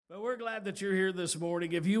Well, we're glad that you're here this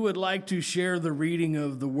morning. If you would like to share the reading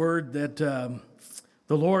of the word that the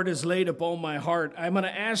Lord has laid upon my heart, I'm going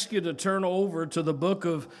to ask you to turn over to the book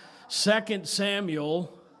of 2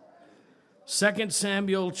 Samuel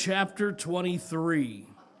chapter 23.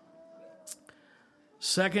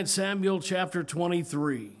 2 Samuel chapter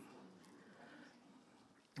 23.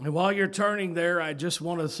 And while you're turning there, I just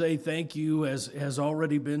want to say thank you, as has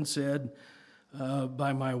already been said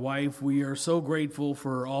by my wife. We are so grateful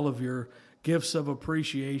for all of your gifts of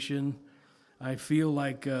appreciation. I feel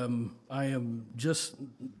like I am just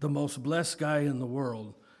the most blessed guy in the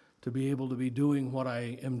world to be able to be doing what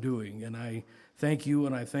I am doing. And I thank you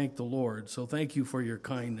and I thank the Lord. So thank you for your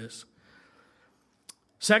kindness.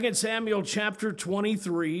 2 Samuel chapter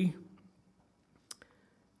 23.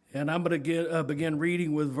 And I'm going to begin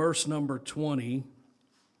reading with verse number 20.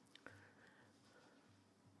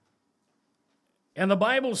 And the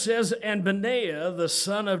Bible says, "And Benaiah, the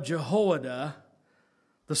son of Jehoiada,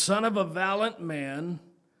 the son of a valiant man,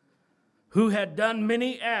 who had done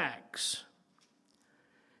many acts,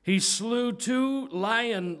 he slew 2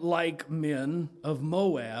 lion-like men of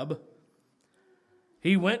Moab.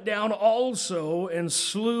 He went down also and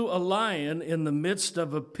slew a lion in the midst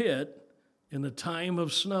of a pit in the time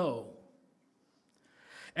of snow.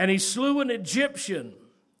 And he slew an Egyptian,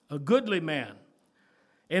 a goodly man.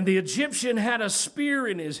 And the Egyptian had a spear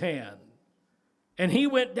in his hand. And he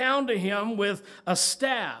went down to him with a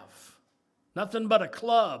staff, nothing but a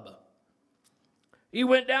club. He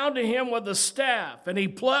went down to him with a staff, and he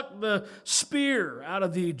plucked the spear out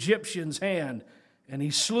of the Egyptian's hand, and he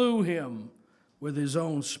slew him with his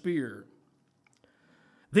own spear.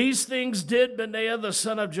 These things did Benaiah the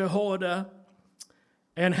son of Jehoiada,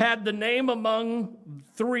 and had the name among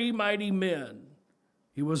 3 mighty men.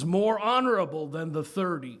 He was more honorable than the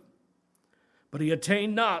 30, but he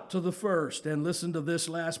attained not to the first." And listen to this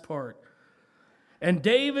last part. "And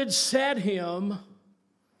David set him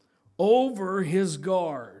over his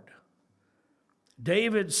guard."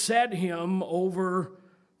 David set him over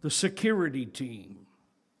the security team,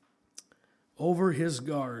 over his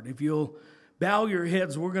guard. If you'll bow your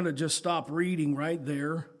heads, we're going to just stop reading right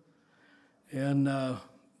there and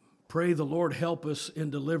pray the Lord help us in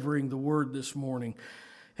delivering the word this morning.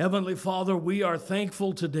 Heavenly Father, we are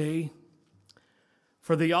thankful today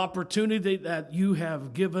for the opportunity that you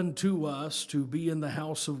have given to us to be in the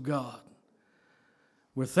house of God.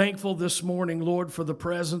 We're thankful this morning, Lord, for the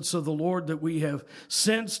presence of the Lord that we have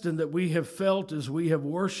sensed and that we have felt as we have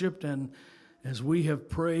worshiped and as we have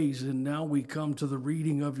praised. And now we come to the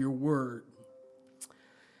reading of your word.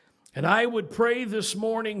 And I would pray this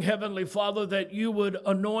morning, Heavenly Father, that you would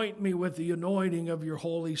anoint me with the anointing of your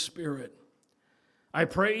Holy Spirit. I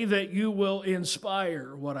pray that you will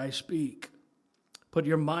inspire what I speak. Put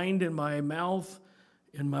your mind in my mouth,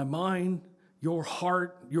 in my mind, your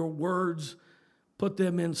heart, your words. Put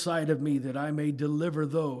them inside of me that I may deliver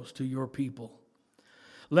those to your people.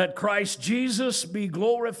 Let Christ Jesus be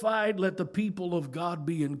glorified. Let the people of God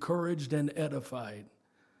be encouraged and edified.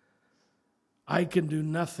 I can do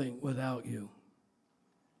nothing without you.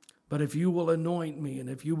 But if you will anoint me and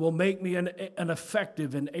if you will make me an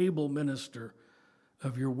effective and able minister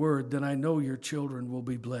of your word, then I know your children will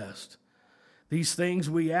be blessed. These things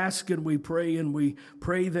we ask and we pray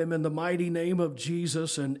them in the mighty name of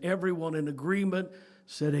Jesus, and everyone in agreement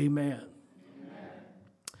said amen.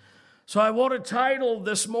 So I want to title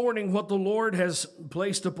this morning what the Lord has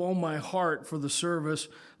placed upon my heart for the service,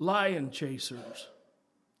 Lion Chasers.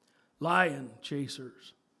 Lion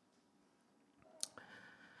Chasers.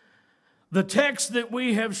 The text that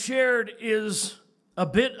we have shared is a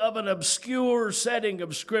bit of an obscure setting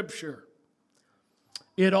of Scripture.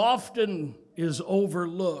 It often is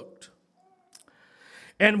overlooked.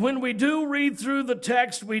 And when we do read through the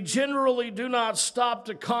text, we generally do not stop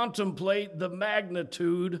to contemplate the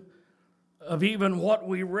magnitude of even what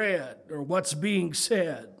we read or what's being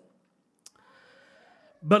said.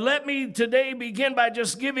 But let me today begin by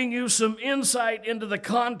just giving you some insight into the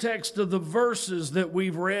context of the verses that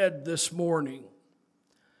we've read this morning.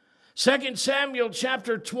 2 Samuel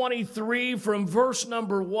chapter 23 from verse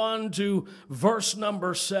number 1 to verse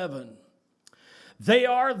number 7. They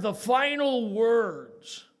are the final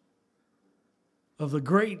words of the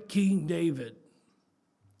great King David.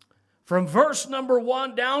 From verse number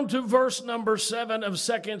 1 down to verse number 7 of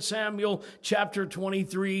 2 Samuel chapter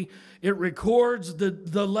 23, it records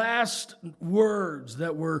the last words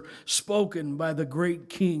that were spoken by the great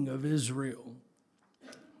king of Israel.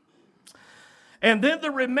 And then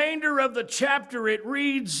the remainder of the chapter, it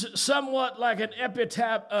reads somewhat like an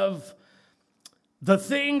epitaph of the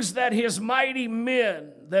things that his mighty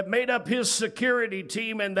men that made up his security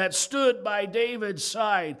team and that stood by David's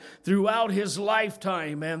side throughout his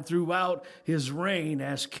lifetime and throughout his reign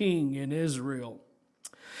as king in Israel.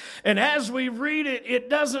 And as we read it, it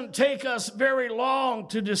doesn't take us very long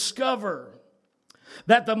to discover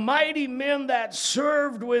that the mighty men that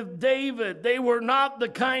served with David, they were not the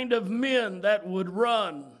kind of men that would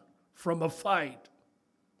run from a fight.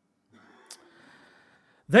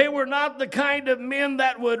 They were not the kind of men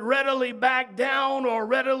that would readily back down or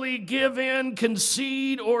readily give in,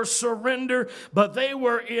 concede, or surrender, but they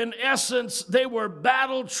were, in essence, they were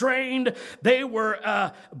battle trained, they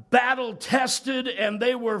were battle tested, and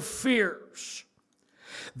they were fierce.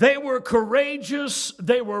 They were courageous,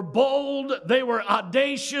 they were bold, they were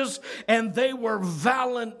audacious, and they were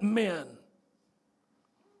valiant men.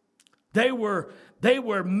 They were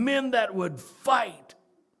men that would fight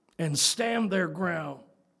and stand their ground.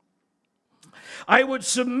 I would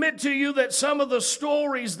submit to you that some of the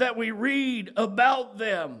stories that we read about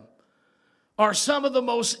them are some of the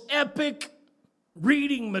most epic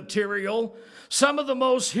reading material, some of the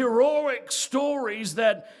most heroic stories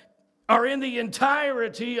that are in the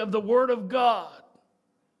entirety of the Word of God.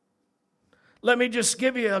 Let me just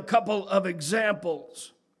give you a couple of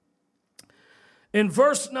examples. In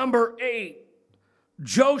verse number 8,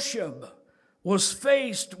 Josheb was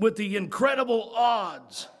faced with the incredible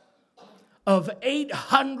odds of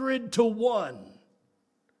 800 to 1.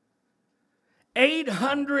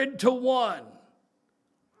 800 to 1.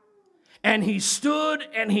 And he stood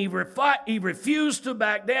and he refused to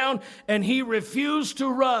back down and he refused to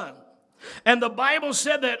run. And the Bible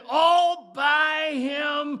said that all by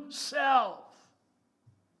himself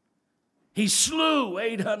he slew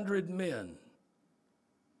 800 men.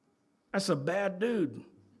 That's a bad dude.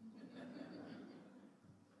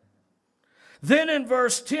 Then in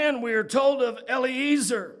verse 10, we are told of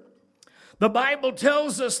Eliezer. The Bible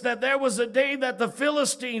tells us that there was a day that the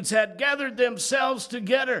Philistines had gathered themselves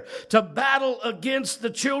together to battle against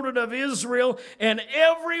the children of Israel, and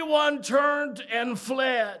everyone turned and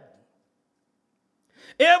fled.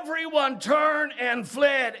 Everyone turned and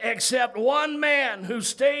fled except one man who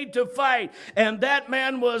stayed to fight, and that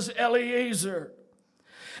man was Eliezer.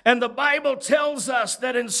 And the Bible tells us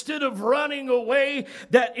that instead of running away,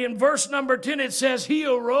 that in verse number 10 it says he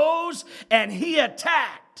arose and he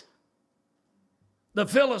attacked the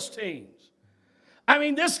Philistines. I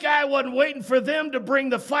mean, this guy wasn't waiting for them to bring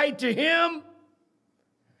the fight to him.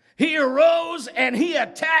 He arose and he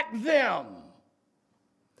attacked them.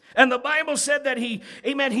 And the Bible said that he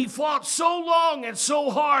fought so long and so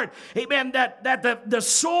hard, that the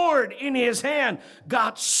sword in his hand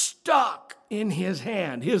got stuck in his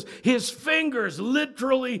hand. His fingers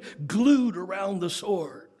literally glued around the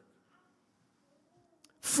sword.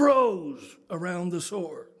 Froze around the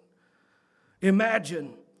sword.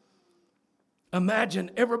 Imagine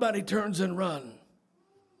everybody turns and run.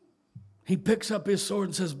 He picks up his sword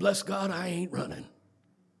and says, "Bless God, I ain't running.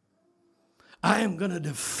 I am going to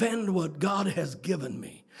defend what God has given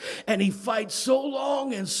me." And he fights so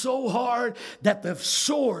long and so hard that the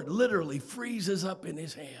sword literally freezes up in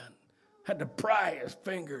his hand. Had to pry his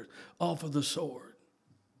fingers off of the sword.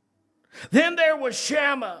 Then there was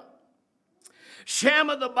Shammah.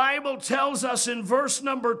 Shammah, the Bible tells us in verse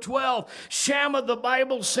number 12, Shammah, the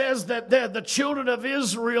Bible says that the children of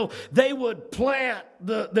Israel, they would plant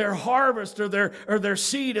their harvest or their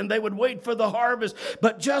seed, and they would wait for the harvest.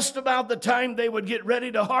 But just about the time they would get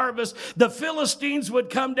ready to harvest, the Philistines would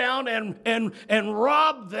come down and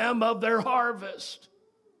rob them of their harvest.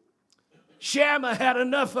 Shammah had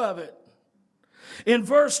enough of it. In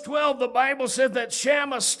verse 12, the Bible said that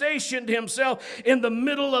Shammah stationed himself in the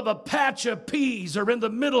middle of a patch of peas, or in the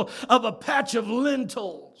middle of a patch of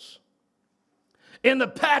lentils, in a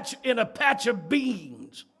patch of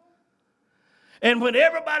beans. And when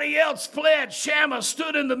everybody else fled, Shammah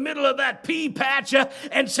stood in the middle of that pea patch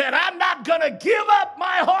and said, "I'm not going to give up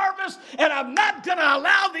my harvest, and I'm not going to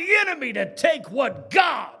allow the enemy to take what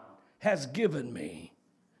God has given me."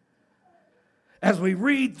 As we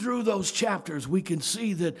read through those chapters, we can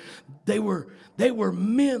see that they were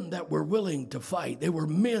men that were willing to fight. They were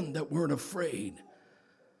men that weren't afraid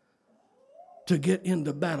to get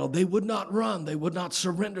into battle. They would not run. They would not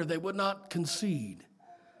surrender. They would not concede.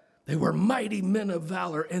 They were mighty men of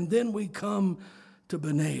valor. And then we come to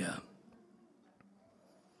Benaiah.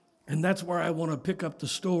 And that's where I want to pick up the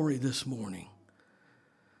story this morning.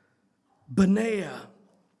 Benaiah.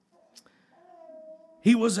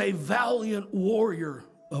 He was a valiant warrior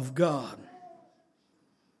of God.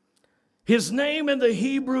 His name in the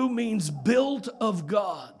Hebrew means built of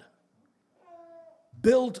God.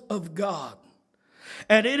 Built of God.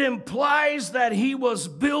 And it implies that he was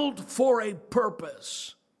built for a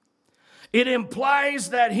purpose. It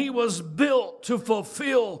implies that he was built to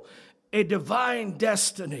fulfill a divine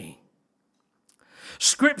destiny.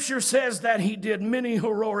 Scripture says that he did many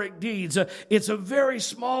heroic deeds. It's a very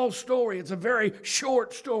small story. It's a very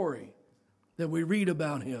short story that we read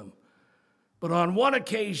about him. But on one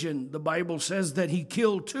occasion, the Bible says that he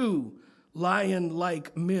killed 2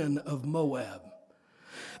 lion-like men of Moab.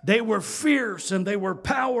 They were fierce and they were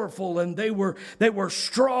powerful and they were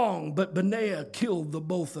strong, but Benaiah killed the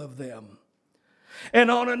both of them. And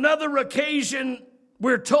on another occasion,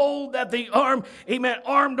 we're told that the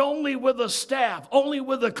armed only with a staff, only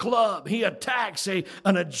with a club, he attacks an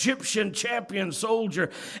Egyptian champion soldier,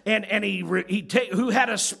 and who had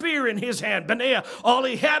a spear in his hand. Benaiah, all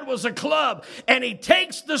he had was a club, and he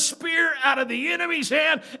takes the spear out of the enemy's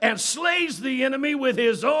hand and slays the enemy with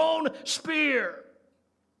his own spear.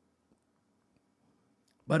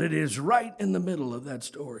 But it is right in the middle of that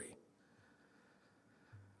story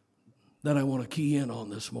that I want to key in on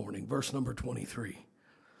this morning, verse number 23.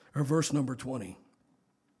 Or verse number 20.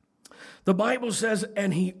 The Bible says,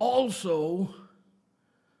 and he also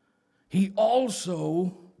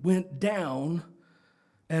went down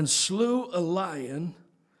and slew a lion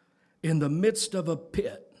in the midst of a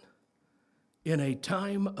pit in a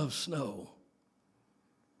time of snow.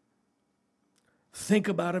 Think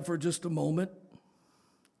about it for just a moment.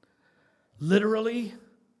 Literally,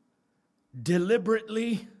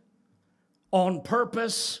 deliberately, on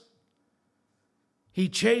purpose, he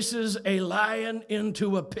chases a lion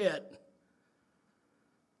into a pit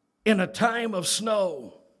in a time of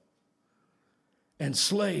snow and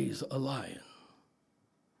slays a lion.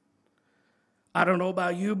 I don't know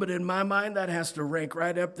about you, but in my mind, that has to rank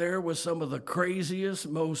right up there with some of the craziest,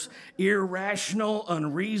 most irrational,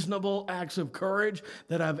 unreasonable acts of courage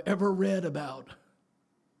that I've ever read about.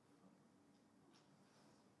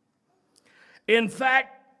 In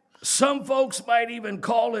fact, some folks might even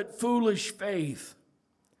call it foolish faith.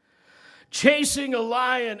 Chasing a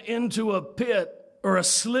lion into a pit or a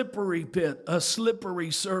slippery pit, a slippery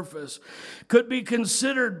surface, could be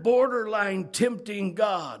considered borderline tempting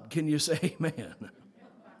God. Can you say amen?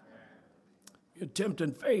 You're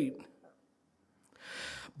tempting fate.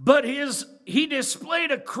 But he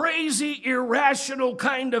displayed a crazy, irrational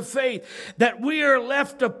kind of faith that we are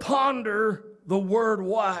left to ponder the word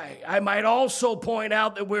why. I might also point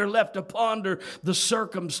out that we're left to ponder the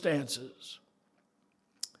circumstances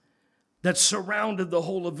that surrounded the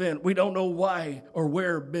whole event. We don't know why or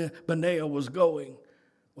where Benaiah was going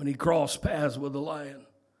when he crossed paths with the lion.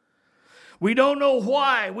 We don't know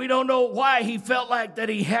why. We don't know why he felt like that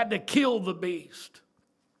he had to kill the beast.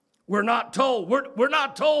 We're not told. We're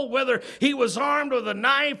not told whether he was armed with a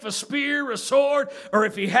knife, a spear, a sword, or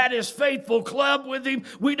if he had his faithful club with him.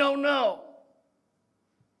 We don't know.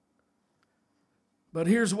 But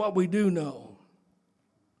here's what we do know.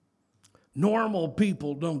 Normal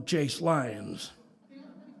people don't chase lions.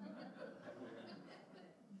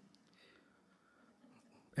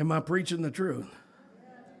 Am I preaching the truth?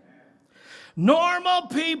 Normal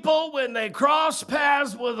people, when they cross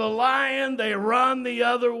paths with a lion, they run the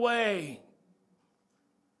other way.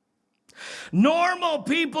 Normal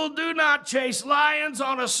people do not chase lions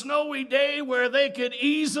on a snowy day where they could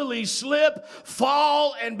easily slip,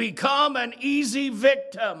 fall, and become an easy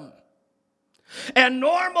victim. And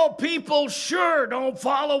normal people sure don't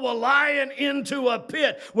follow a lion into a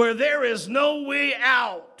pit where there is no way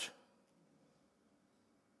out.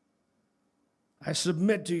 I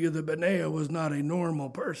submit to you that Benaiah was not a normal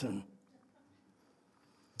person.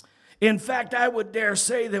 In fact, I would dare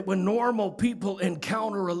say that when normal people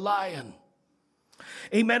encounter a lion,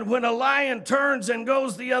 amen, when a lion turns and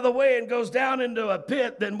goes the other way and goes down into a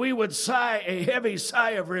pit, then we would sigh a heavy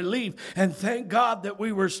sigh of relief and thank God that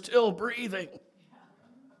we were still breathing.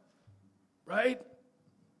 Right?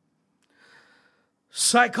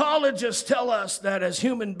 Psychologists tell us that as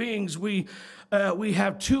human beings, we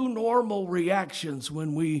have 2 normal reactions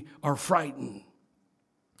when we are frightened.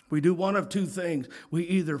 We do one of 2 things. We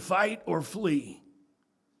either fight or flee.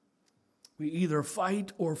 We either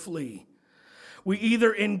fight or flee. We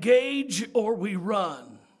either engage or we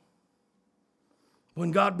run.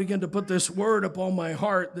 When God began to put this word upon my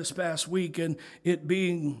heart this past week, and it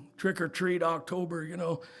being trick-or-treat October,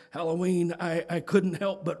 Halloween, I couldn't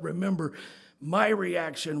help but remember my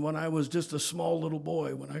reaction when I was just a small little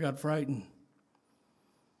boy when I got frightened.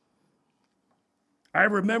 I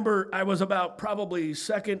remember I was about probably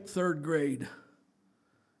 2nd, 3rd grade.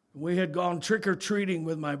 We had gone trick-or-treating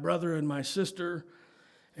with my brother and my sister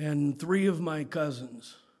and 3 of my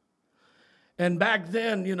cousins. And back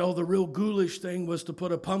then, the real ghoulish thing was to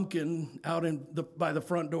put a pumpkin out by the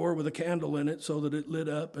front door with a candle in it so that it lit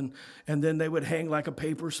up. And then they would hang like a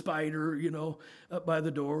paper spider, up by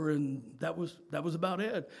the door. And that was about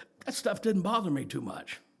it. That stuff didn't bother me too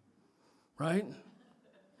much, right?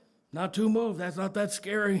 Not too moved. That's not that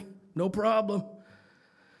scary. No problem.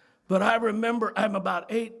 But I remember I'm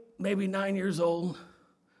about 8, maybe 9 years old.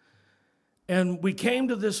 And we came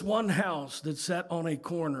to this one house that sat on a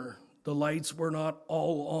corner. The lights were not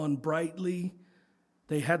all on brightly.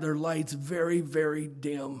 They had their lights very, very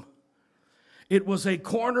dim. It was a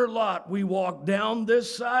corner lot. We walked down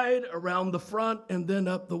this side, around the front, and then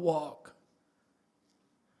up the walk.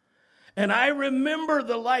 And I remember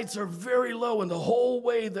the lights are very low, and the whole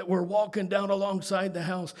way that we're walking down alongside the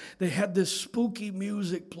house, they had this spooky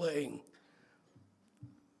music playing.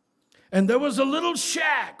 And there was a little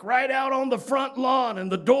shack right out on the front lawn,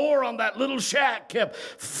 and the door on that little shack kept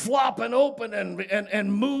flopping open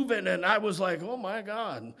and moving, and I was like, oh my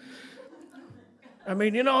God. I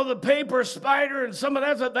mean, the paper spider and some of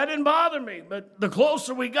that stuff, that didn't bother me, but the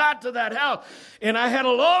closer we got to that house, and I had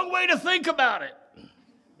a long way to think about it.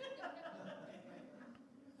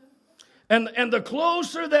 And the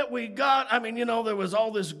closer that we got, there was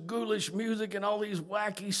all this ghoulish music and all these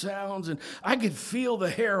wacky sounds, and I could feel the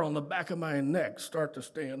hair on the back of my neck start to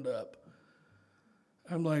stand up.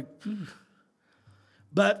 I'm like,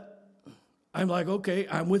 but I'm like, okay,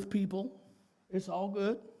 I'm with people. It's all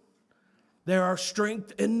good. There are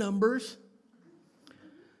strength in numbers.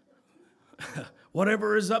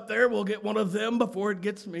 Whatever is up there will get one of them before it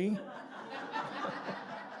gets me.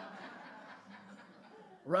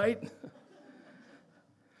 Right?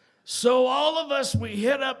 So all of us, we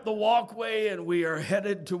head up the walkway and we are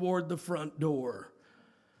headed toward the front door.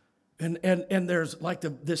 And there's like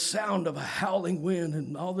this sound of a howling wind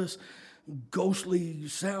and all this ghostly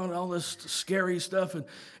sound, all this scary stuff.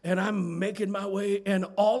 And I'm making my way, and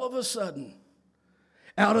all of a sudden,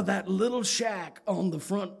 out of that little shack on the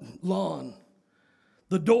front lawn,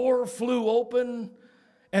 the door flew open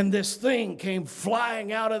and this thing came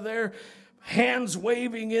flying out of there, hands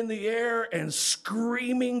waving in the air and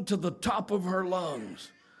screaming to the top of her lungs.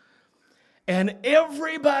 And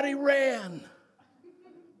everybody ran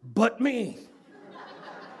but me.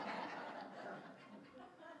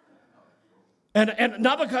 And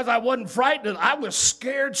not because I wasn't frightened, I was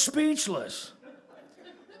scared speechless.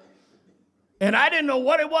 And I didn't know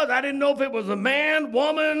what it was. I didn't know if it was a man,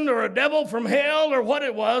 woman, or a devil from hell or what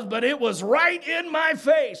it was, but it was right in my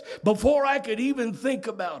face before I could even think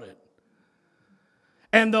about it.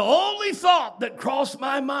 And the only thought that crossed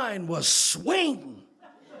my mind was swing.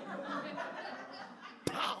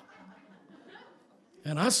 Pow.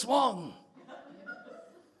 And I swung.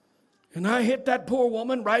 And I hit that poor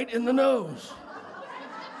woman right in the nose.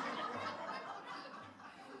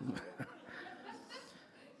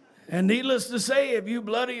 And needless to say, if you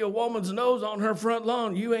bloody a woman's nose on her front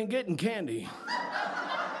lawn, you ain't getting candy.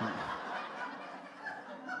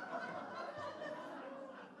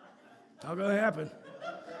 Not gonna happen.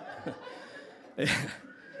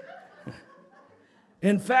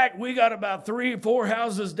 In fact, we got about 3 or 4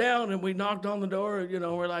 houses down, and we knocked on the door.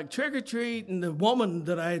 We're like, trick or treat. And the woman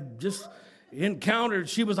that I had just encountered,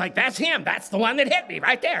 she was like, that's him. That's the one that hit me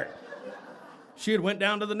right there. She had went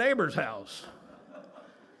down to the neighbor's house.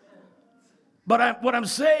 But what I'm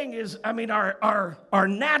saying is, our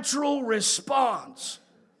natural response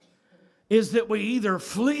is that we either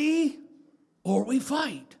flee or we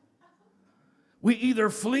fight. We either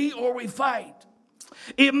flee or we fight.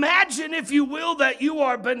 Imagine, if you will, that you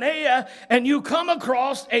are Benaiah and you come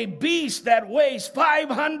across a beast that weighs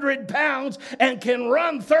 500 pounds and can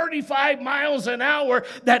run 35 miles an hour,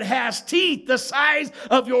 that has teeth the size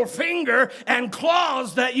of your finger and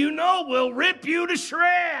claws that will rip you to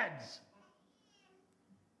shreds.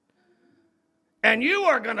 And you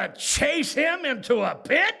are going to chase him into a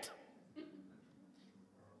pit?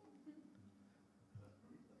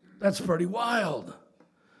 That's pretty wild.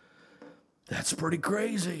 That's pretty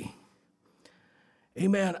crazy.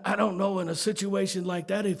 Amen. I don't know, in a situation like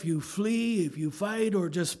that, if you flee, if you fight, or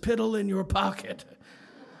just piddle in your pocket.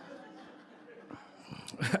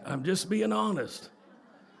 I'm just being honest.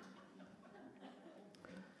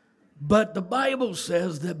 But the Bible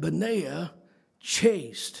says that Benaiah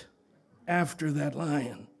chased after that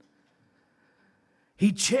lion.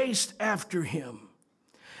 He chased after him.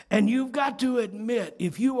 And you've got to admit,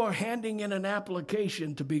 if you are handing in an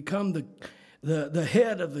application to become the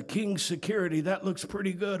head of the king's security, that looks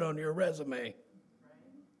pretty good on your resume.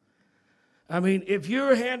 If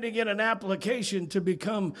you're handing in an application to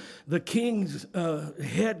become the king's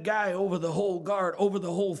head guy over the whole guard, over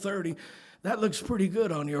the whole 30, That looks pretty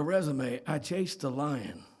good on your resume. I chased a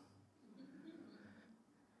lion.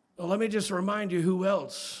 Well, let me just remind you who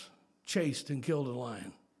else chased and killed a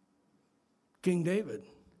lion. King David.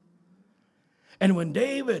 And when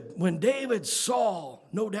David saw,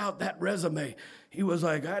 no doubt, that resume, he was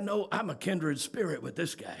like, I know I'm a kindred spirit with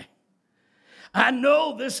this guy. I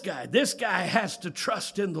know this guy. This guy has to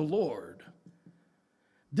trust in the Lord.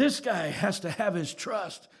 This guy has to have his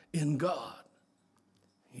trust in God.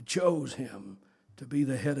 He chose him to be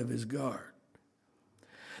the head of his guard.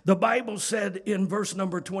 The Bible said in verse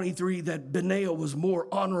number 23 that Benaiah was more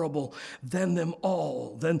honorable than them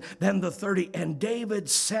all, than the 30, and David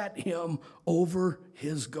set him over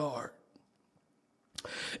his guard.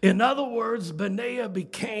 In other words, Benaiah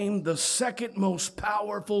became the second most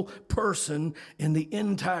powerful person in the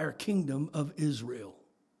entire kingdom of Israel.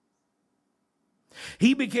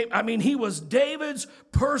 He was David's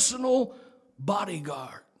personal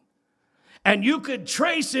bodyguard. And you could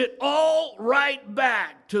trace it all right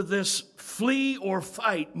back to this flee or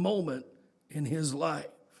fight moment in his life.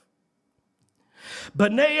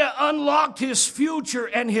 Benaiah unlocked his future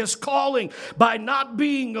and his calling by not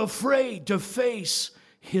being afraid to face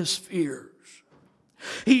his fears.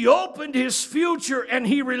 He opened his future and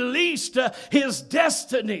he released his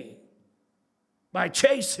destiny by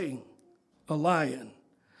chasing a lion.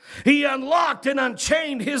 He unlocked and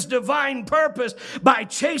unchained his divine purpose by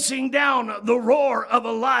chasing down the roar of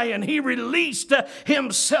a lion. He released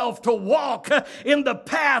himself to walk in the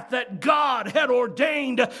path that God had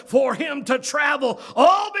ordained for him to travel,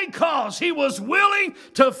 all because he was willing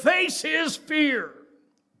to face his fear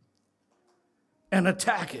and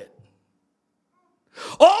attack it.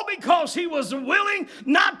 All because he was willing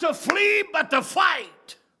not to flee but to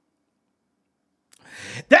fight.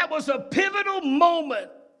 That was a pivotal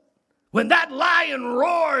moment. When that lion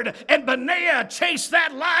roared and Benaiah chased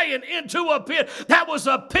that lion into a pit, that was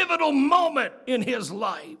a pivotal moment in his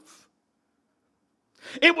life.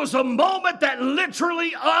 It was a moment that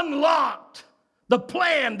literally unlocked the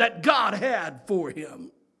plan that God had for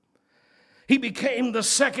him. He became the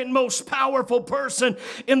second most powerful person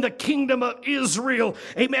in the kingdom of Israel.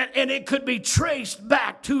 Amen. And it could be traced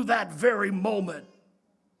back to that very moment.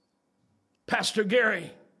 Pastor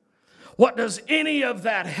Gary, what does any of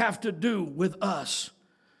that have to do with us?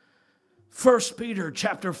 1 Peter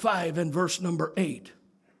chapter 5 and verse number 8.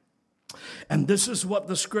 And this is what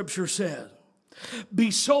the scripture says.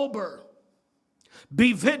 Be sober,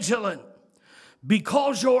 be vigilant,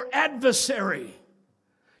 because your adversary,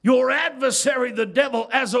 the devil,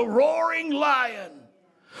 as a roaring lion,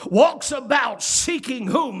 walks about seeking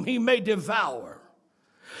whom he may devour.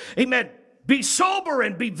 Amen. Be sober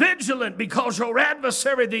and be vigilant, because your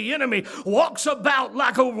adversary, the enemy, walks about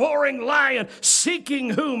like a roaring lion, seeking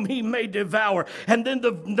whom he may devour. And then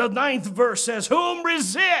the 9th verse says, whom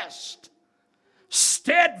resist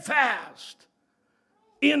steadfast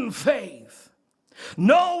in faith,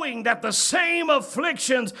 knowing that the same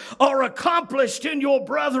afflictions are accomplished in your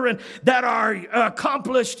brethren that are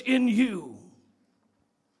accomplished in you.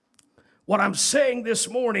 What I'm saying this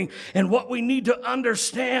morning and what we need to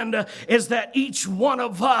understand is that each one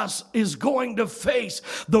of us is going to face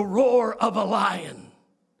the roar of a lion.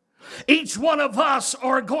 Each one of us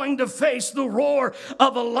are going to face the roar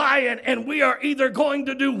of a lion, and we are either going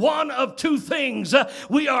to do one of two things.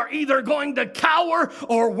 We are either going to cower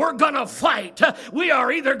or we're going to fight. We are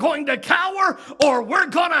either going to cower or we're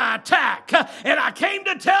going to attack. And I came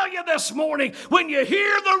to tell you this morning, when you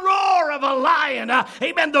hear the roar of a lion,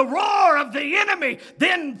 amen, the roar of the enemy,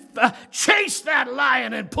 then chase that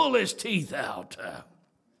lion and pull his teeth out.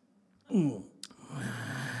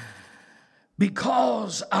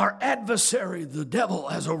 Because our adversary, the devil,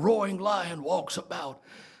 as a roaring lion, walks about,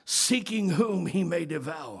 seeking whom he may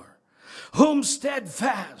devour. Whom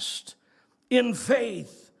steadfast in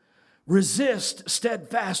faith, resist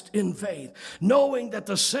steadfast in faith, knowing that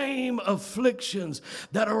the same afflictions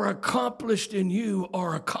that are accomplished in you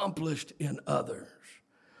are accomplished in others.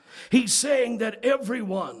 He's saying that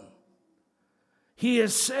everyone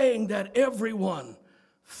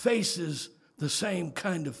faces the same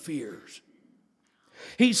kind of fears.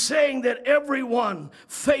 He's saying that everyone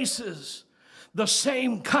faces the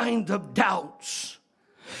same kind of doubts.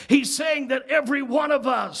 He's saying that every one of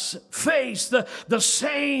us face the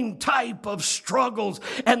same type of struggles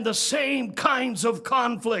and the same kinds of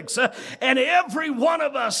conflicts. And every one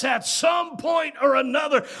of us at some point or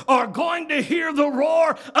another are going to hear the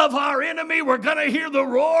roar of our enemy. We're going to hear the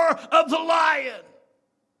roar of the lion.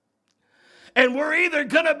 And we're either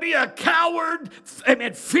going to be a coward,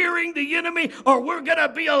 fearing the enemy, or we're going to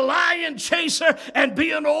be a lion chaser and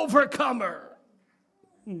be an overcomer.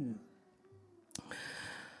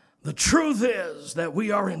 The truth is that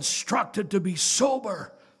we are instructed to be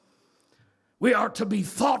sober. We are to be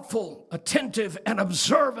thoughtful, attentive, and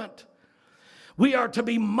observant. We are to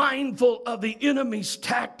be mindful of the enemy's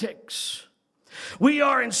tactics. We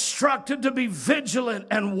are instructed to be vigilant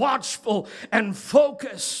and watchful and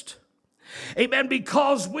focused. Amen.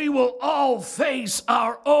 Because we will all face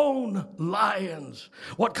our own lions.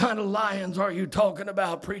 What kind of lions are you talking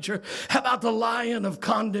about, preacher? How about the lion of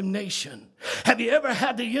condemnation? Have you ever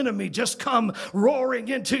had the enemy just come roaring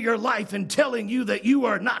into your life and telling you that you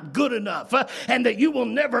are not good enough and that you will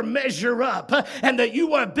never measure up and that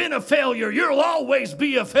you have been a failure? You'll always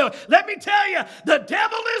be a failure. Let me tell you, the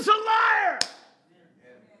devil is a liar.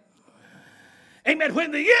 Amen. When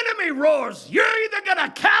the enemy roars, you're either going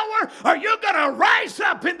to cower or you're going to rise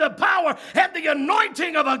up in the power and the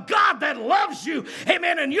anointing of a God that loves you.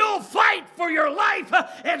 Amen. And you'll fight for your life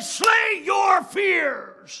and slay your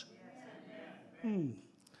fears.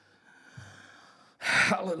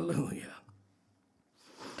 Hallelujah.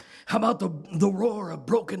 How about the roar of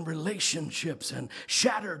broken relationships and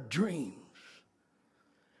shattered dreams?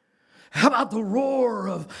 How about the roar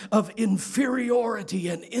of inferiority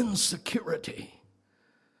and insecurity?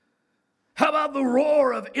 How about the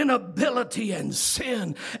roar of inability and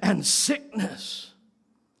sin and sickness?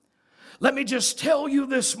 Let me just tell you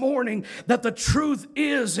this morning that the truth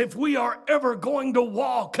is, if we are ever going to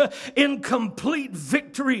walk in complete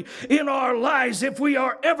victory in our lives, if we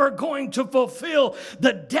are ever going to fulfill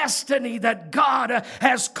the destiny that God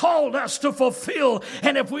has called us to fulfill,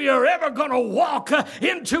 and if we are ever going to walk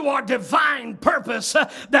into our divine purpose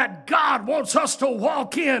that God wants us to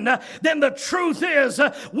walk in, then the truth is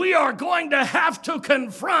we are going to have to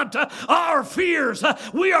confront our fears.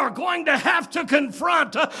 We are going to have to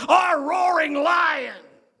confront our roaring lion.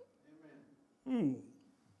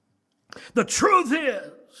 The truth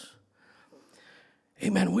is,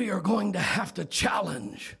 amen, we are going to have to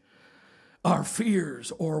challenge our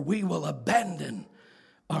fears or we will abandon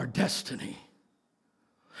our destiny.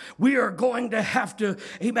 We are going to have to,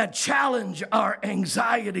 amen, challenge our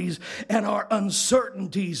anxieties and our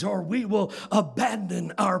uncertainties or we will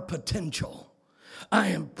abandon our potential. I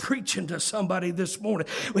am preaching to somebody this morning.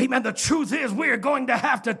 Amen. The truth is we are going to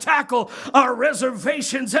have to tackle our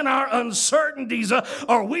reservations and our uncertainties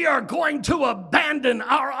or we are going to abandon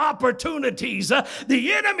our opportunities.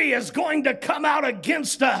 The enemy is going to come out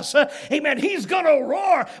against us. Amen. He's going to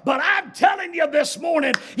roar. But I'm telling you this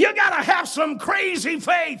morning, you got to have some crazy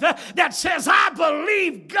faith that says, I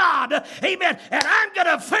believe God. Amen. And I'm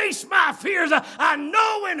going to face my fears. I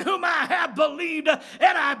know in whom I have believed and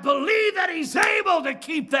I believe that he's able to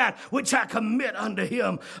keep that which I commit unto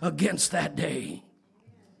him against that day.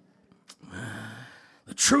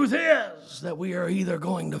 The truth is that we are either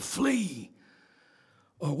going to flee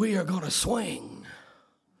or we are going to swing.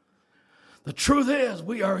 The truth is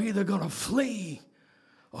we are either going to flee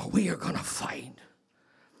or we are going to fight.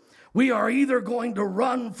 We are either going to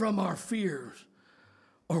run from our fears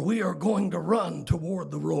or we are going to run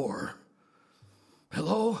toward the roar.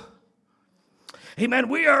 Hello? Amen.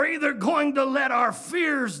 We are either going to let our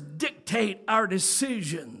fears dictate our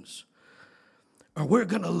decisions, or we're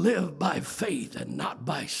going to live by faith and not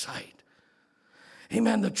by sight.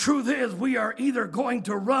 Amen. The truth is we are either going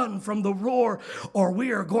to run from the roar, or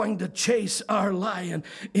we are going to chase our lion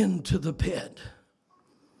into the pit.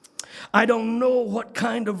 I don't know what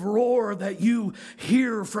kind of roar that you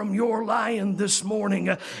hear from your lion this morning,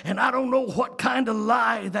 and I don't know what kind of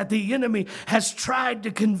lie that the enemy has tried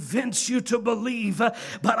to convince you to believe,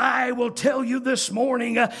 but I will tell you this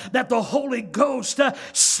morning that the Holy Ghost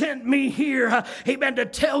sent me here, amen, to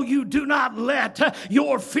tell you do not let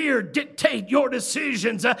your fear dictate your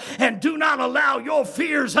decisions, and do not allow your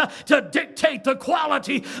fears to dictate the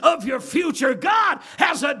quality of your future. God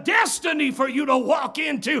has a destiny for you to walk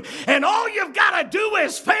into, and all you've got to do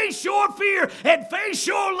is face your fear and face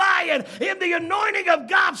your lion in the anointing of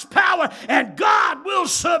God's power, and God will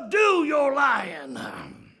subdue your lion.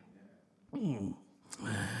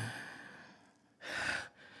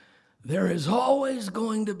 There is always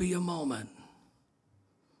going to be a moment.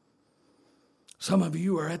 Some of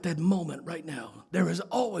you are at that moment right now. There is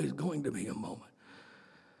always going to be a moment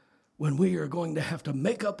when we are going to have to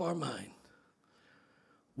make up our mind.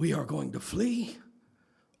 We are going to flee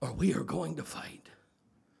or we are going to fight.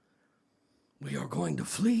 We are going to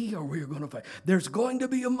flee or we are going to fight. There's going to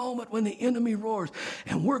be a moment when the enemy roars,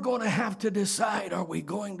 and we're going to have to decide, are we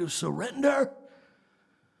going to surrender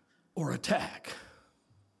or attack?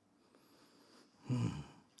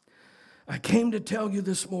 I came to tell you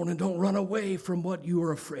this morning, don't run away from what you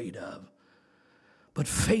are afraid of, but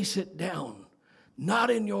face it down, not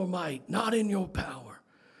in your might, not in your power,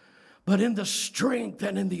 but in the strength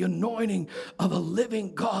and in the anointing of a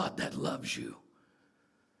living God that loves you.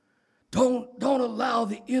 Don't allow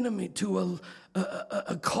the enemy to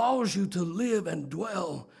cause you to live and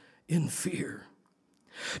dwell in fear.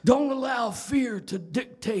 Don't allow fear to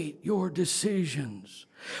dictate your decisions.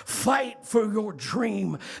 Fight for your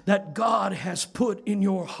dream that God has put in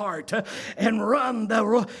your heart, and run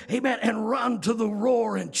to the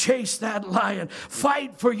roar and chase that lion.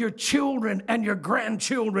 Fight for your children and your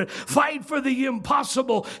grandchildren. Fight for the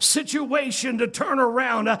impossible situation to turn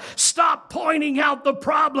around. Stop pointing out the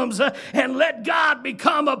problems and let God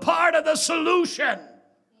become a part of the solution.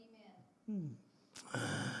 Amen.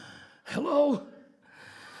 Hello?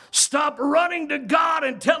 Stop running to God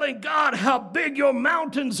and telling God how big your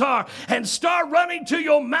mountains are, and start running to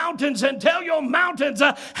your mountains and tell your mountains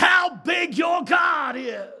how big your God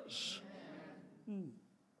is.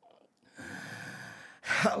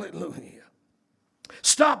 Hallelujah.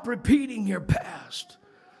 Stop repeating your past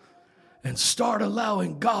and start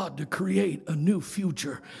allowing God to create a new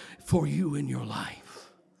future for you in your life.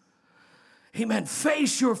 Amen.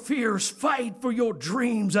 Face your fears. Fight for your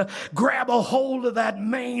dreams. Grab a hold of that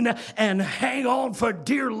mane and hang on for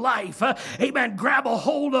dear life. Amen. Grab a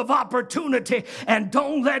hold of opportunity and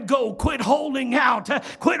don't let go. Quit holding out.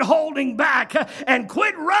 Quit holding back. And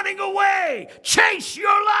quit running away. Chase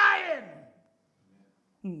your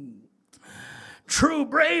lion. True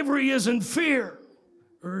bravery isn't fear.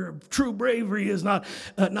 Or true bravery is not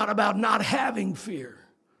about not having fear.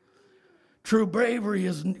 True bravery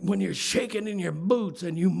is when you're shaking in your boots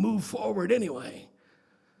and you move forward anyway.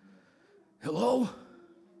 Hello?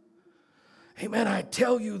 Amen. I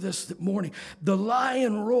tell you this morning, the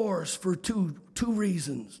lion roars for two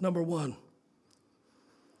reasons. Number one,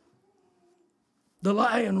 the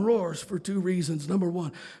lion roars for two reasons. Number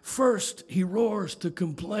one, first, he roars to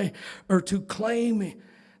complain or to claim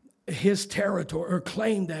his territory, or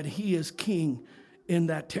claim that he is king in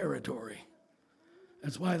that territory.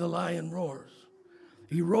 That's why the lion roars.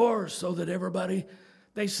 He roars so that everybody,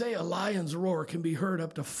 they say a lion's roar can be heard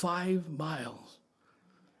up to 5 miles.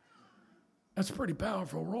 That's a pretty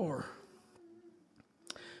powerful roar.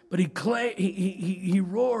 But he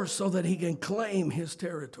roars so that he can claim his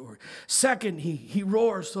territory. Second, he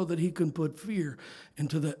roars so that he can put fear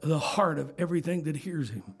into the heart of everything that hears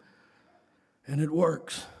him. And it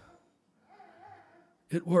works.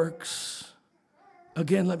 It works.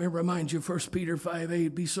 Again, let me remind you, 1 Peter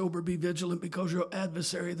 5:8, be sober, be vigilant, because your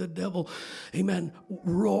adversary, the devil, amen,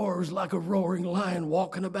 roars like a roaring lion,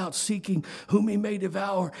 walking about seeking whom he may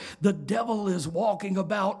devour. The devil is walking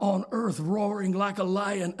about on earth, roaring like a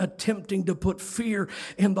lion, attempting to put fear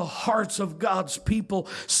in the hearts of God's people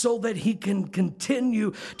so that he can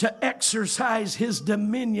continue to exercise his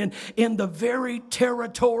dominion in the very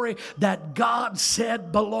territory that God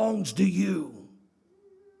said belongs to you.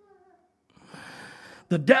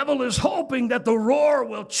 The devil is hoping that the roar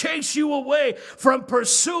will chase you away from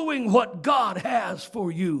pursuing what God has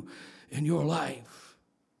for you in your life.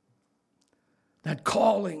 That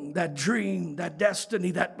calling, that dream, that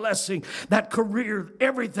destiny, that blessing, that career,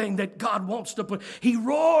 everything that God wants to put. He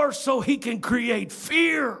roars so he can create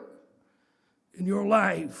fear in your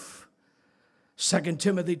life. 2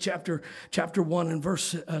 Timothy chapter 1 and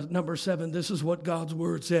verse number 7, this is what God's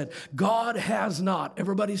word said. God has not,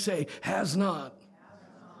 everybody say, has not.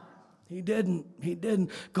 He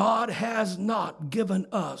didn't. God has not given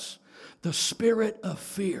us the spirit of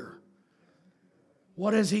fear.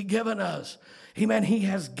 What has he given us? Amen. He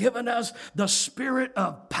has given us the spirit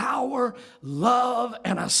of power, love,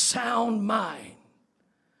 and a sound mind.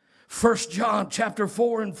 1 John chapter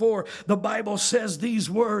 4 and 4, the Bible says these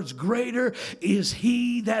words, greater is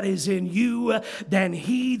he that is in you than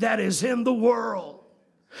he that is in the world.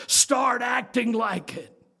 Start acting like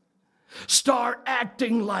it. Start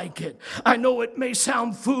acting like it. I know it may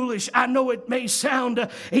sound foolish. I know it may sound,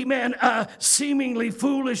 seemingly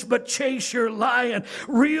foolish, but chase your lion.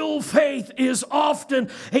 Real faith is often,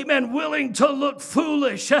 willing to look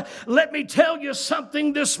foolish. Let me tell you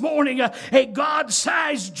something this morning. A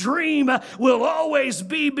God-sized dream will always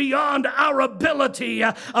be beyond our ability.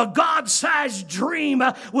 A God-sized dream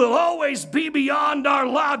will always be beyond our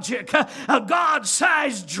logic. A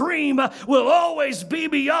God-sized dream will always be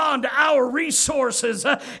beyond our resources.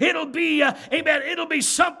 It'll be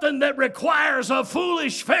something that requires a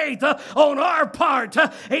foolish faith on our part.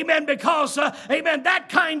 Because that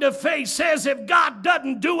kind of faith says if God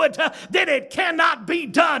doesn't do it, then it cannot be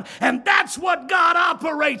done. And that's what God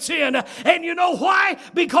operates in. And you know why?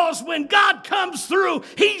 Because when God comes through,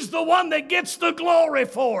 he's the one that gets the glory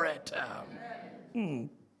for it.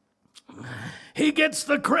 He gets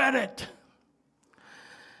the credit.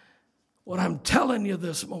 What I'm telling you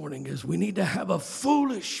this morning is we need to have a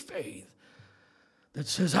foolish faith that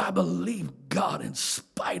says, I believe God in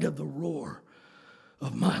spite of the roar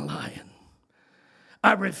of my lion.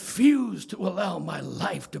 I refuse to allow my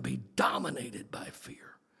life to be dominated by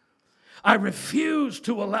fear. I refuse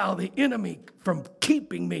to allow the enemy from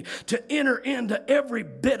keeping me to enter into every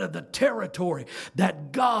bit of the territory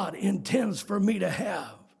that God intends for me to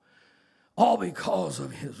have, all because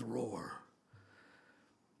of his roar.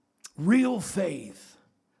 Real faith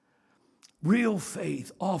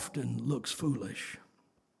often looks foolish.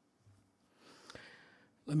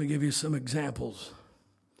 Let me give you some examples.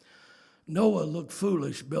 Noah looked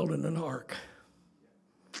foolish building an ark.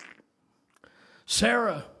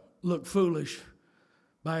 Sarah looked foolish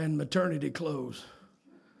buying maternity clothes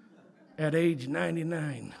at age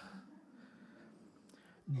 99.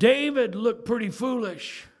 David looked pretty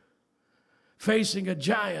foolish facing a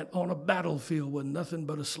giant on a battlefield with nothing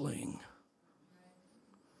but a sling.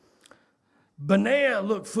 Benaiah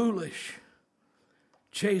looked foolish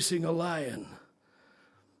chasing a lion.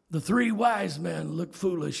 The three wise men looked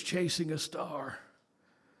foolish chasing a star.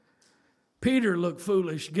 Peter looked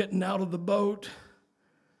foolish getting out of the boat.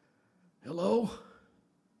 Hello?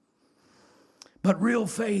 But real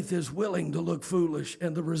faith is willing to look foolish,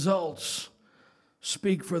 and the results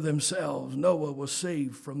speak for themselves. Noah was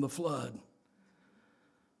saved from the flood.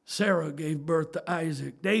 Sarah gave birth to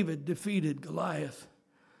Isaac. David defeated Goliath.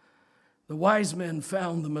 The wise men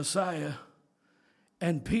found the Messiah,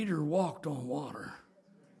 and Peter walked on water.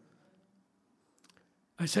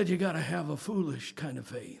 I said you got to have a foolish kind of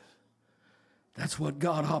faith. That's what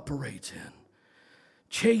God operates in.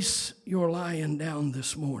 Chase your lion down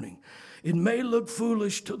this morning. It may look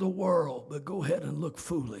foolish to the world, but go ahead and look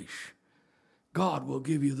foolish. God will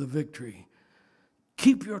give you the victory.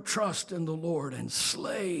 Keep your trust in the Lord and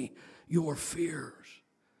slay your fears.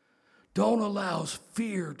 Don't allow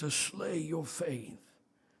fear to slay your faith.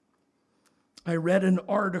 I read an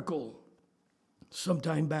article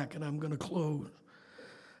sometime back, and I'm going to close.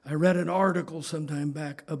 I read an article sometime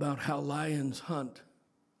back about how lions hunt.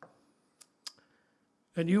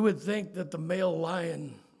 And you would think that the male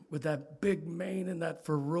lion with that big mane and that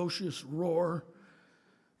ferocious roar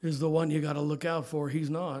is the one you got to look out for. He's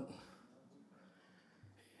not.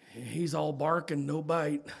 He's all bark and no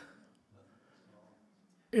bite.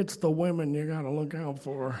 It's the women you got to look out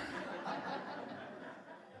for.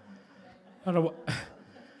 I don't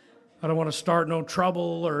want to start no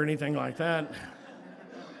trouble or anything like that.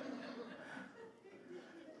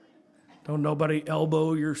 Don't nobody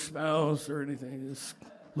elbow your spouse or anything. Just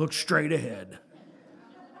look straight ahead.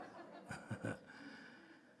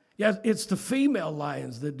 Yeah, it's the female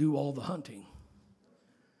lions that do all the hunting.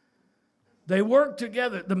 They work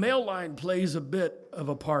together. The male lion plays a bit of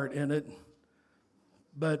a part in it,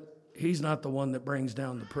 but he's not the one that brings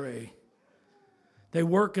down the prey. They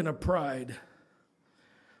work in a pride.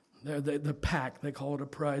 The pack, they call it a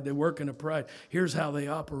pride. They work in a pride. Here's how they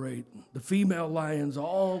operate. The female lions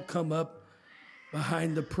all come up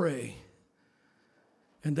behind the prey.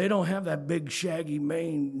 And they don't have that big shaggy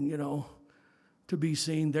mane, to be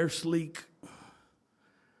seen. They're sleek.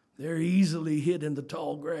 They're easily hid in the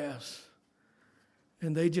tall grass.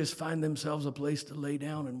 And they just find themselves a place to lay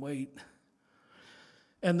down and wait.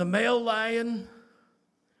 And the male lion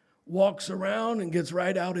walks around and gets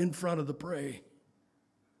right out in front of the prey.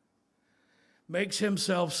 Makes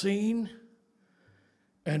himself seen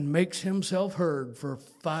and makes himself heard for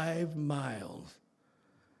 5 miles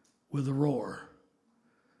with a roar.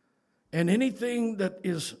 And anything that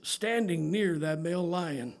is standing near that male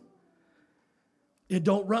lion, it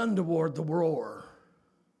don't run toward the roar.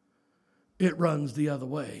 It runs the other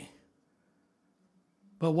way.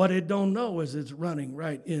 But what it don't know is it's running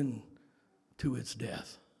right into its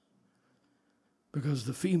death. Because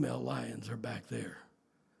the female lions are back there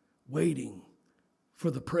waiting for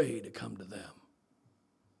the prey to come to them.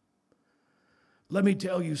 Let me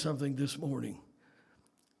tell you something this morning.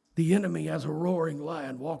 The enemy, as a roaring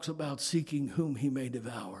lion, walks about seeking whom he may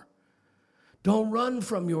devour. Don't run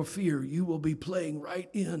from your fear. You will be playing right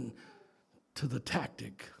in to the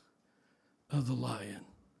tactic of the lion.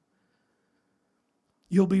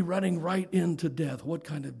 You'll be running right into death. What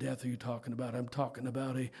kind of death are you talking about? I'm talking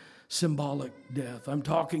about a symbolic death. I'm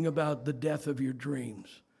talking about the death of your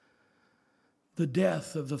dreams. The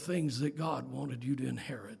death of the things that God wanted you to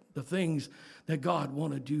inherit. The things that God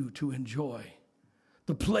wanted you to enjoy.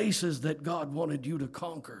 The places that God wanted you to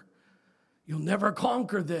conquer. You'll never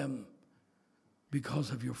conquer them because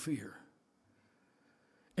of your fear.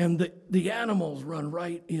 And the animals run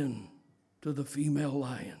right in to the female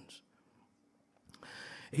lions.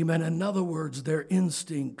 Amen. In other words, their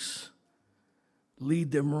instincts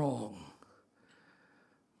lead them wrong.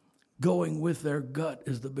 Going with their gut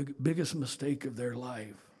is the biggest mistake of their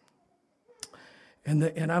life.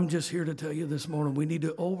 And I'm just here to tell you this morning, we need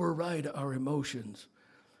to override our emotions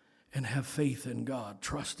and have faith in God,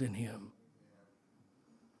 trust in Him.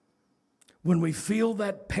 When we feel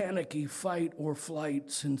that panicky fight or flight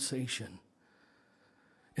sensation,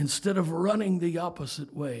 instead of running the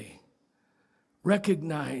opposite way,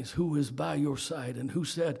 recognize who is by your side and who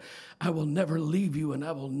said, I will never leave you and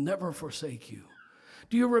I will never forsake you.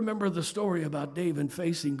 Do you remember the story about David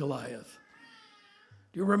facing Goliath?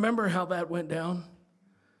 Do you remember how that went down?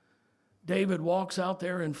 David walks out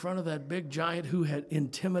there in front of that big giant who had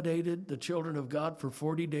intimidated the children of God for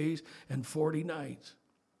 40 days and 40 nights.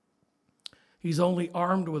 He's only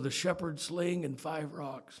armed with a shepherd's sling and 5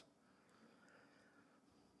 rocks.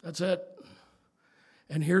 That's it.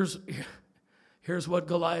 And here's what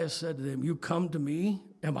Goliath said to them. You come to me?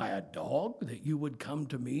 Am I a dog that you would come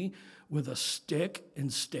to me with a stick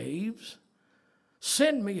and staves?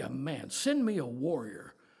 Send me a man, send me a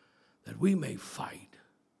warrior that we may fight.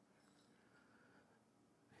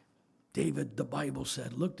 David, the Bible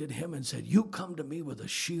said, looked at him and said, you come to me with a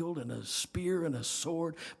shield and a spear and a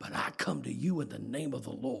sword, but I come to you in the name of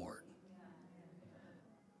the Lord.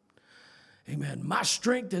 Amen. My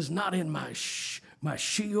strength is not in my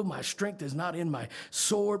shield. My strength is not in my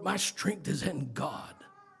sword. My strength is in God.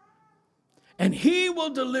 And He will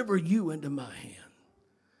deliver you into my hand.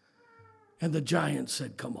 And the giant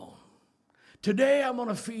said, come on. Today I'm going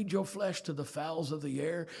to feed your flesh to the fowls of the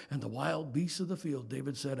air and the wild beasts of the field.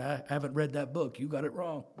 David said, I haven't read that book. You got it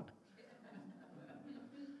wrong.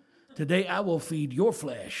 Today I will feed your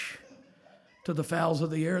flesh to the fowls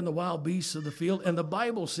of the air and the wild beasts of the field. And the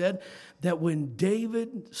Bible said that when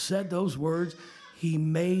David said those words, he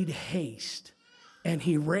made haste and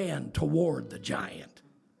he ran toward the giant.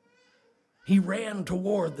 He ran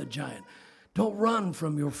toward the giant. Don't run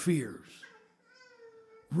from your fears.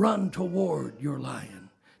 Run toward your lion.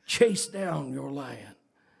 Chase down your lion.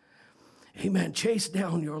 Amen. Chase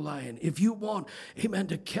down your lion. If you want, amen,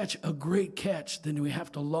 to catch a great catch, then we have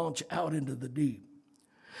to launch out into the deep.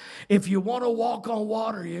 If you want to walk on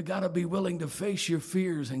water, you got to be willing to face your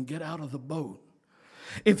fears and get out of the boat.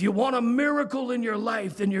 If you want a miracle in your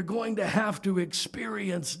life, then you're going to have to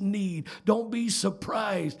experience need. Don't be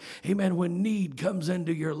surprised, amen, when need comes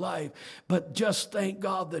into your life. But just thank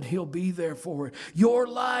God that He'll be there for it. Your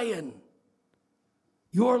lion,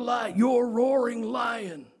 your roaring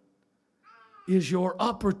lion is your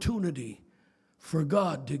opportunity for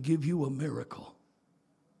God to give you a miracle.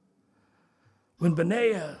 When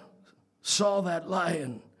Benaiah saw that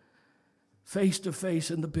lion face to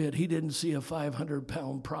face in the pit, he didn't see a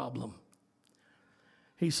 500-pound problem.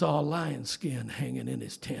 He saw a lion skin hanging in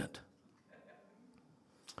his tent.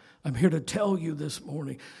 I'm here to tell you this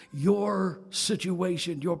morning, your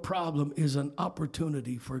situation, your problem is an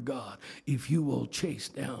opportunity for God if you will chase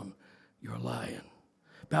down your lion.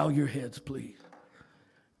 Bow your heads, please,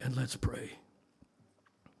 and let's pray.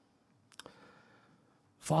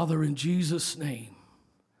 Father, in Jesus' name,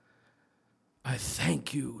 I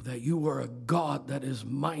thank you that you are a God that is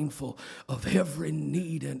mindful of every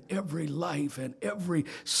need and every life and every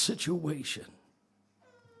situation.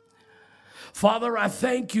 Father, I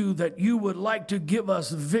thank you that you would like to give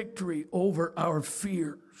us victory over our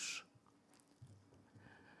fears.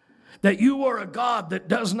 That you are a God that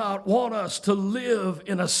does not want us to live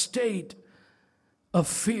in a state of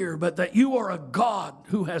fear, but that you are a God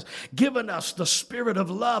who has given us the spirit of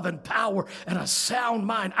love and power and a sound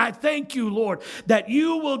mind. I thank you, Lord, that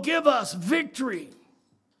you will give us victory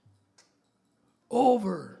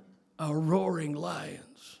over our roaring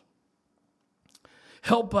lions.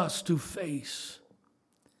 Help us to face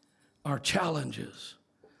our challenges.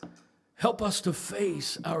 Help us to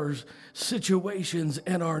face our situations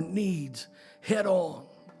and our needs head on.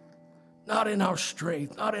 Not in our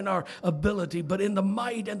strength, not in our ability, but in the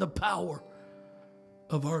might and the power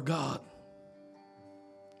of our God.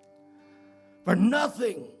 For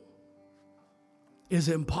nothing is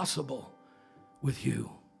impossible with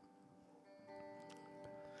you.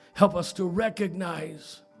 Help us to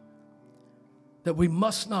recognize that we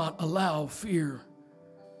must not allow fear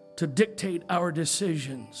to dictate our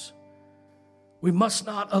decisions. We must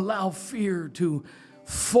not allow fear to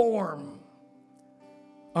form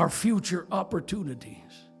our future opportunities.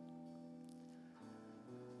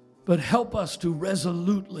 But help us to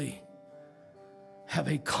resolutely have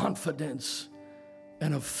a confidence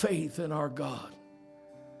and a faith in our God.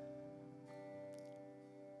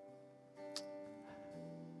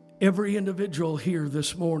 Every individual here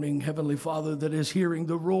this morning, Heavenly Father, that is hearing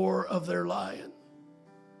the roar of their lion,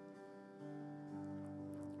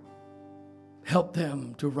 Help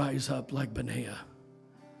them to rise up like Benaiah.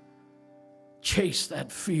 Chase that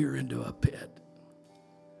fear into a pit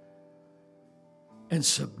and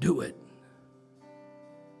subdue it.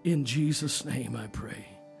 In Jesus' name I pray.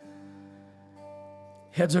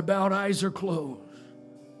 Heads are bowed, eyes are closed.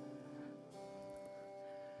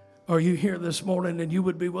 Are you here this morning and you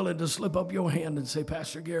would be willing to slip up your hand and say,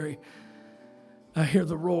 Pastor Gary, I hear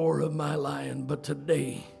the roar of my lion, but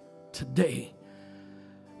today,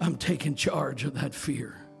 I'm taking charge of that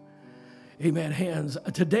fear. Amen. Hands.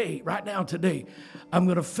 Today, right now, today, I'm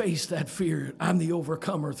going to face that fear. I'm the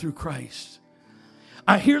overcomer through Christ.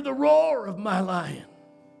 I hear the roar of my lion,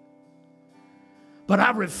 but I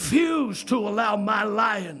refuse to allow my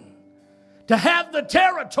lion to have the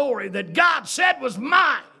territory that God said was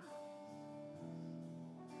mine.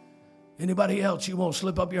 Anybody else, you won't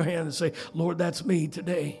slip up your hand and say, Lord, that's me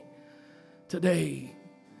today. Today,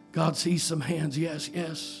 God sees some hands. Yes,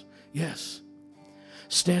 yes, yes.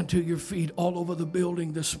 Stand to your feet all over the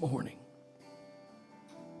building this morning.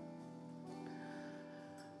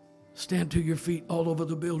 Stand to your feet all over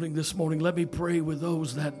the building this morning. Let me pray with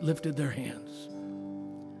those that lifted their hands.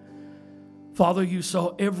 Father, you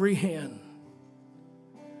saw every hand.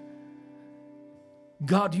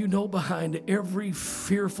 God, you know behind every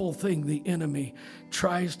fearful thing the enemy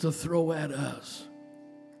tries to throw at us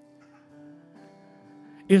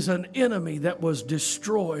is an enemy that was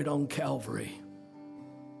destroyed on Calvary.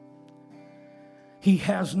 He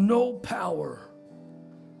has no power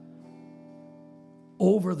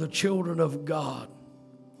over the children of God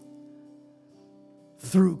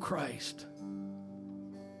through Christ.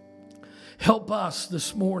 Help us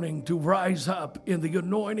this morning to rise up in the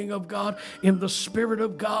anointing of God, in the Spirit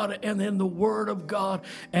of God, and in the Word of God,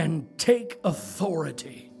 and take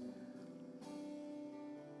authority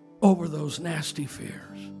over those nasty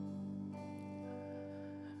fears.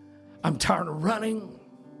 I'm tired of running.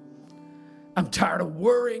 I'm tired of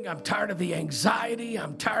worrying. I'm tired of the anxiety.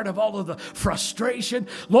 I'm tired of all of the frustration.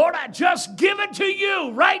 Lord, I just give it to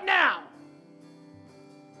you right now.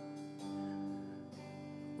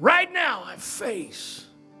 Right now, I face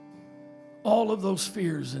all of those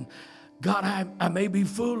fears. And God, I may be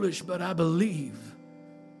foolish, but I believe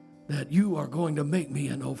that you are going to make me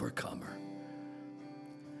an overcomer.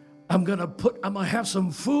 I'm going to have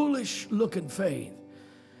some foolish looking faith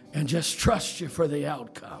and just trust you for the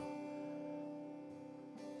outcome.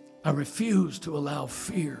 I refuse to allow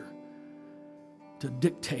fear to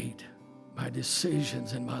dictate my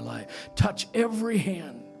decisions in my life. Touch every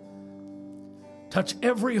hand. Touch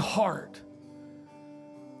every heart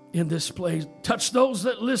in this place. Touch those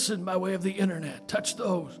that listen by way of the internet. Touch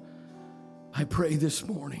those. I pray this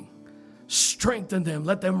morning. Strengthen them.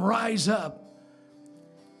 Let them rise up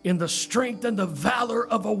in the strength and the valor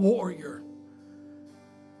of a warrior.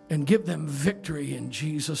 And give them victory in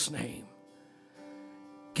Jesus' name.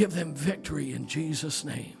 Give them victory in Jesus'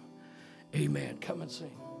 name. Amen. Come and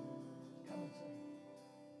sing.